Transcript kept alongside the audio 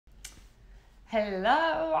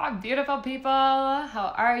Hello, beautiful people.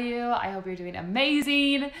 How are you? I hope you're doing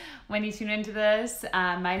amazing when you tune into this.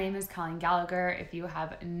 My name is Colleen Gallagher. If you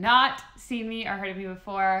have not seen me or heard of me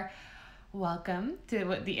before, welcome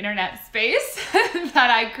to the internet space that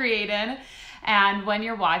I created. And when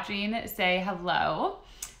you're watching, say hello.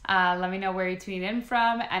 Let me know where you're tuning in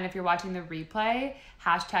from. And if you're watching the replay,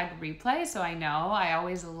 hashtag replay. So I know. I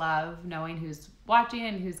always love knowing who's watching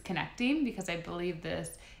and who's connecting, because I believe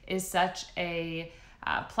this is such a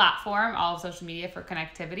platform, all of social media, for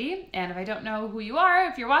connectivity. And if I don't know who you are,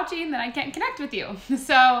 if you're watching, then I can't connect with you.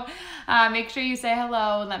 So make sure you say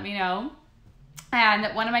hello and let me know.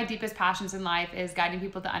 And one of my deepest passions in life is guiding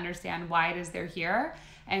people to understand why it is they're here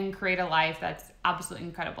and create a life that's absolutely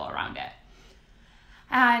incredible around it.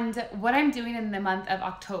 And what I'm doing in the month of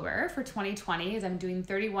October for 2020 is I'm doing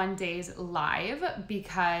 31 days live,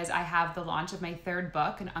 because I have the launch of my third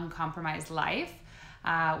book, An Uncompromised Life,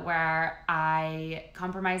 where I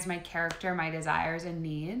compromise my character, my desires and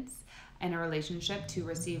needs in a relationship to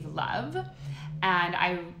receive love. And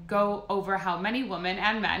I go over how many women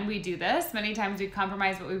and men, we do this. Many times we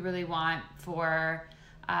compromise what we really want for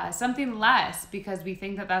something less, because we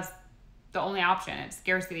think that that's the only option. It's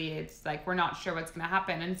scarcity. It's like we're not sure what's going to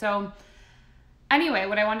happen. And so anyway,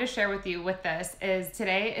 what I wanted to share with you with this is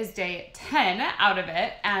today is day 10 out of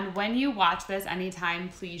it. And when you watch this anytime,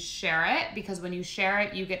 please share it, because when you share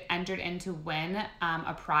it, you get entered in to win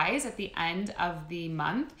a prize at the end of the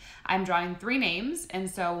month. I'm drawing 3 names. And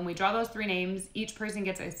so when we draw those 3 names, each person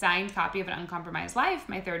gets a signed copy of An Uncompromised Life,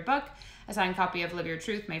 my third book, a signed copy of Live Your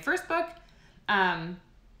Truth, my first book,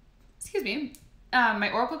 my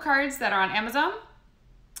Oracle cards that are on Amazon.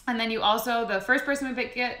 And then you also, the first person we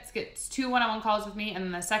pick gets 2 one-on-one calls with me, and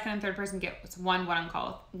then the second and third person gets one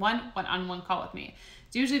one-on-one call with me.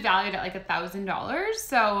 It's usually valued at like $1,000.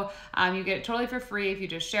 So you get it totally for free. If you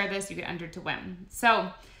just share this, you get entered to win.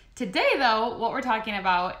 So today though, what we're talking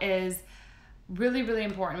about is really, really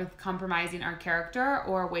important with compromising our character,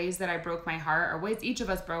 or ways that I broke my heart, or ways each of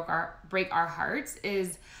us break our hearts,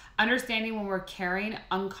 is understanding when we're carrying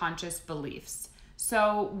unconscious beliefs.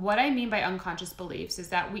 So what I mean by unconscious beliefs is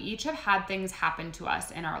that we each have had things happen to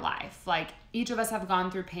us in our life. Like each of us have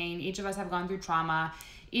gone through pain. Each of us have gone through trauma.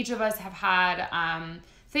 Each of us have had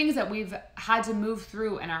things that we've had to move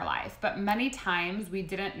through in our life. But many times we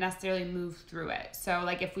didn't necessarily move through it. So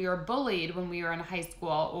like if we were bullied when we were in high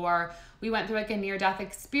school, or we went through like a near-death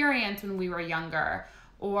experience when we were younger,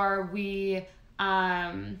 or we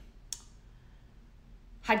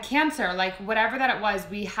had cancer, like whatever that it was,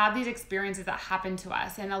 we have these experiences that happen to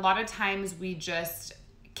us. And a lot of times we just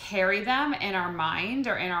carry them in our mind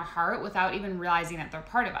or in our heart without even realizing that they're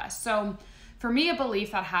part of us. So for me, a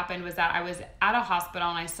belief that happened was that I was at a hospital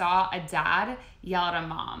and I saw a dad yell at a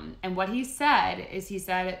mom. And what he said is, he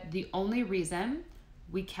said, the only reason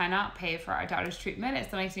we cannot pay for our daughter's treatment, it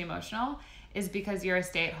still makes me emotional, is because you're a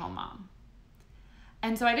stay-at-home mom.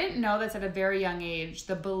 And so I didn't know this at a very young age.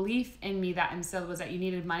 The belief in me that instilled was that you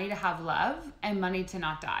needed money to have love and money to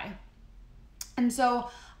not die. And so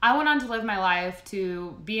I went on to live my life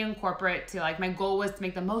to be in corporate, to like, my goal was to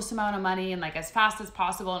make the most amount of money and like as fast as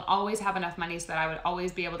possible, and always have enough money so that I would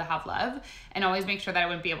always be able to have love and always make sure that I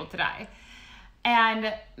wouldn't be able to die.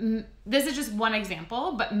 And this is just one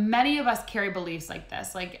example, but many of us carry beliefs like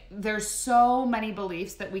this. Like there's so many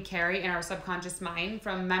beliefs that we carry in our subconscious mind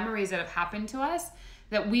from memories that have happened to us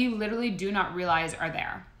that we literally do not realize are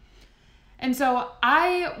there. And so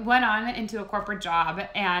I went on into a corporate job,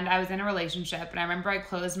 and I was in a relationship, and I remember I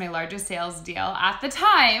closed my largest sales deal at the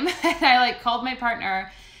time, and I like called my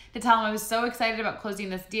partner to tell him I was so excited about closing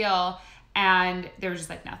this deal, and there was just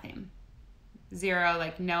like nothing. Zero,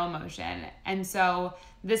 like no emotion. And so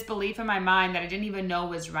this belief in my mind that I didn't even know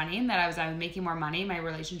was running, that I was making more money, my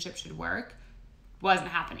relationship should work, wasn't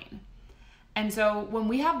happening. And so when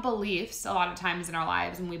we have beliefs a lot of times in our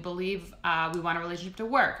lives, and we believe we want a relationship to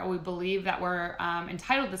work, or we believe that we're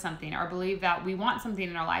entitled to something, or believe that we want something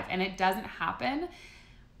in our life, and it doesn't happen,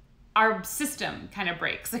 our system kind of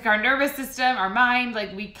breaks. Like our nervous system, our mind,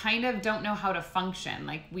 like we kind of don't know how to function.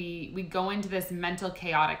 Like we go into this mental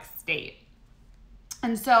chaotic state.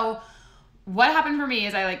 And so what happened for me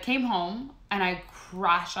is I like came home and I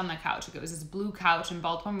crashed on the couch. Like it was this blue couch in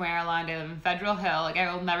Baltimore, Maryland. I live in Federal Hill. Like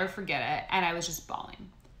I will never forget it. And I was just bawling.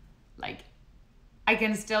 Like I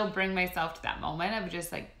can still bring myself to that moment of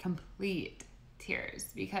just like complete tears,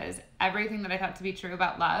 because everything that I thought to be true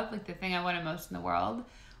about love, like the thing I wanted most in the world,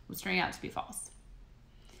 was turning out to be false.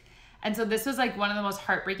 And so this was like one of the most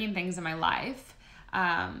heartbreaking things in my life.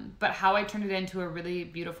 But how I turned it into a really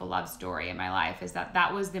beautiful love story in my life is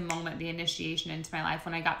that was the moment, the initiation into my life,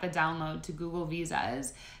 when I got the download to Google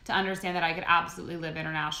visas to understand that I could absolutely live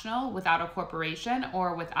international without a corporation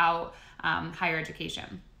or without higher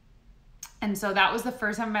education. And so that was the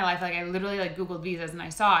first time in my life, like I literally like Googled visas and I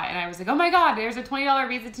saw it and I was like, oh my God, there's a $20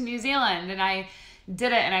 visa to New Zealand. And I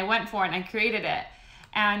did it and I went for it and I created it.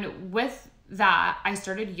 And with that, I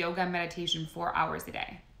started yoga and meditation 4 hours a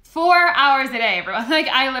day. 4 hours a day, everyone. Like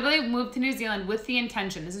I literally moved to New Zealand with the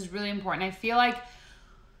intention. This is really important. I feel like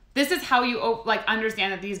this is how you like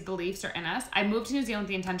understand that these beliefs are in us. I moved to New Zealand with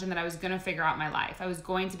the intention that I was going to figure out my life. I was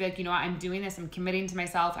going to be like, you know what, I'm doing this. I'm committing to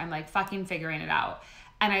myself. I'm like fucking figuring it out.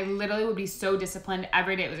 And I literally would be so disciplined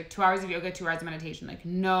every day. It was like 2 hours of yoga, 2 hours of meditation, like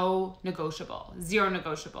no negotiable, zero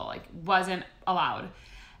negotiable, like wasn't allowed.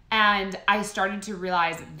 And I started to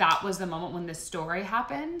realize that was the moment when this story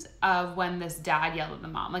happened of when this dad yelled at the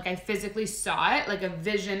mom. Like I physically saw it, like a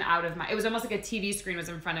vision out of it was almost like a TV screen was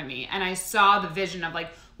in front of me. And I saw the vision of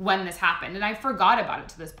like when this happened. And I forgot about it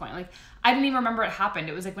to this point. Like I didn't even remember it happened.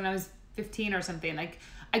 It was like when I was 15 or something. Like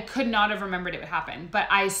I could not have remembered it would happen, but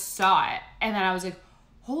I saw it. And then I was like,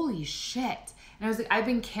 holy shit. And I was like, I've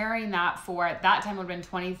been carrying that for, at that time would have been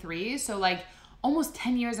 23. So like almost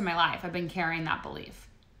 10 years of my life, I've been carrying that belief.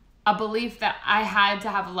 A belief that I had to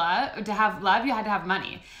have love. To have love, you had to have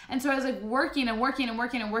money. And so I was like working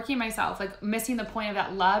myself, like missing the point of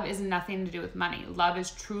that love is nothing to do with money. Love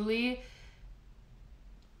is truly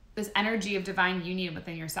this energy of divine union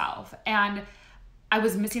within yourself. And I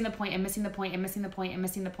was missing the point and missing the point and missing the point and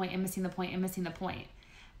missing the point and missing the point and missing the point.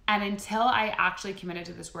 And until I actually committed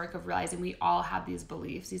to this work of realizing we all have these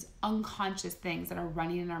beliefs, these unconscious things that are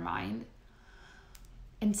running in our mind,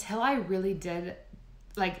 until I really did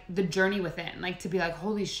like the journey within, like to be like,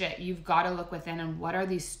 holy shit, you've got to look within and what are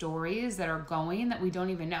these stories that are going that we don't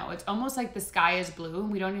even know. It's almost like the sky is blue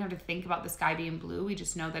and we don't even have to think about the sky being blue. We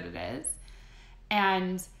just know that it is.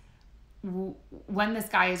 And when the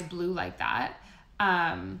sky is blue like that,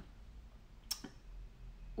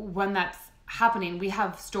 when that's happening, we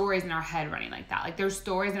have stories in our head running like that. Like there's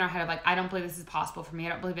stories in our head of like, I don't believe this is possible for me. I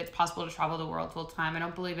don't believe it's possible to travel the world full time. I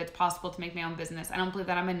don't believe it's possible to make my own business. I don't believe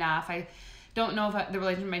that I'm enough. I don't know if the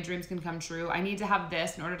relationship of my dreams can come true. I need to have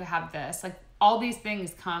this in order to have this. Like all these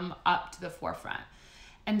things come up to the forefront.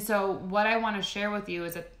 And so what I want to share with you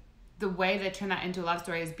is that the way that turn that into a love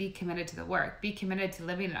story is be committed to the work. Be committed to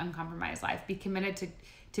living an uncompromised life. Be committed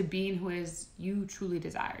to being who is you truly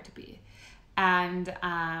desire to be. And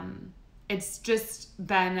it's just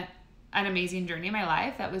been an amazing journey in my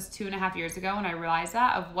life. That was 2.5 years ago when I realized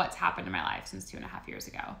that of what's happened in my life since 2.5 years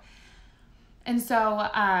ago. And so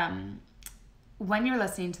when you're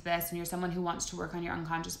listening to this and you're someone who wants to work on your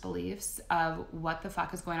unconscious beliefs of what the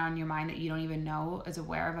fuck is going on in your mind that you don't even know is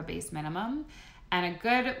aware of a base minimum. And a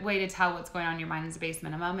good way to tell what's going on in your mind as a base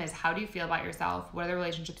minimum is how do you feel about yourself? What are the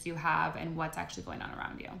relationships you have? And what's actually going on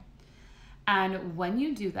around you? And when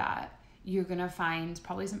you do that, you're going to find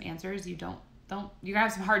probably some answers you're going to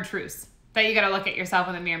have some hard truths that you got to look at yourself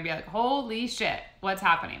in the mirror and be like, holy shit, what's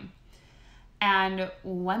happening? And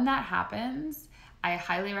when that happens, I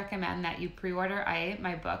highly recommend that you pre-order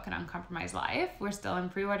my book, An Uncompromised Life. We're still in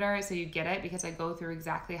pre-order, so you get it because I go through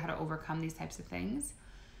exactly how to overcome these types of things.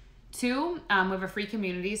 2, we have a free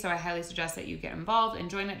community, so I highly suggest that you get involved and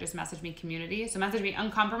join it. Just message me community. So message me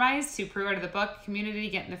Uncompromised to pre-order the book, community,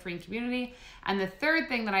 get in the free community. And the third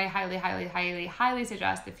thing that I highly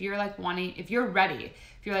suggest, if you're like if you're ready,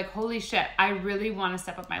 if you're like, holy shit, I really want to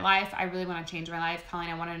step up my life. I really want to change my life. Colleen,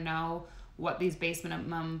 I want to know what these base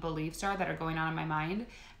minimum beliefs are that are going on in my mind.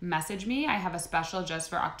 Message me. I have a special just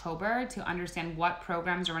for October to understand what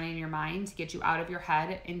programs are running in your mind to get you out of your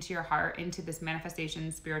head, into your heart, into this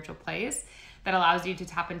manifestation spiritual place that allows you to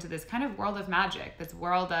tap into this kind of world of magic, this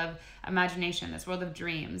world of imagination, this world of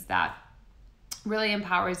dreams that really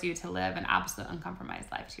empowers you to live an absolute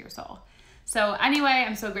uncompromised life to your soul. So anyway,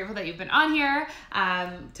 I'm so grateful that you've been on here.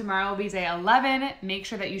 Tomorrow will be day 11. Make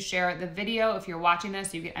sure that you share the video if you're watching this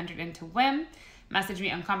so you get entered into WIM. Message me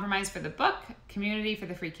Uncompromised for the book, community for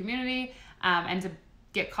the free community. And to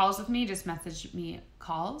get calls with me, just message me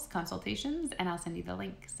consultations, and I'll send you the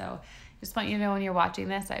link. So just want you to know when you're watching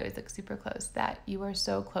this, I always look super close, that you are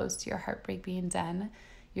so close to your heartbreak being done.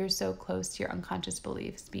 You're so close to your unconscious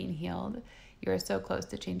beliefs being healed. You are so close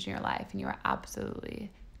to changing your life, and you are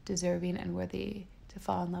absolutely deserving and worthy to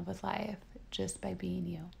fall in love with life just by being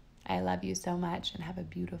you. I love you so much, and have a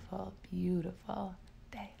beautiful, beautiful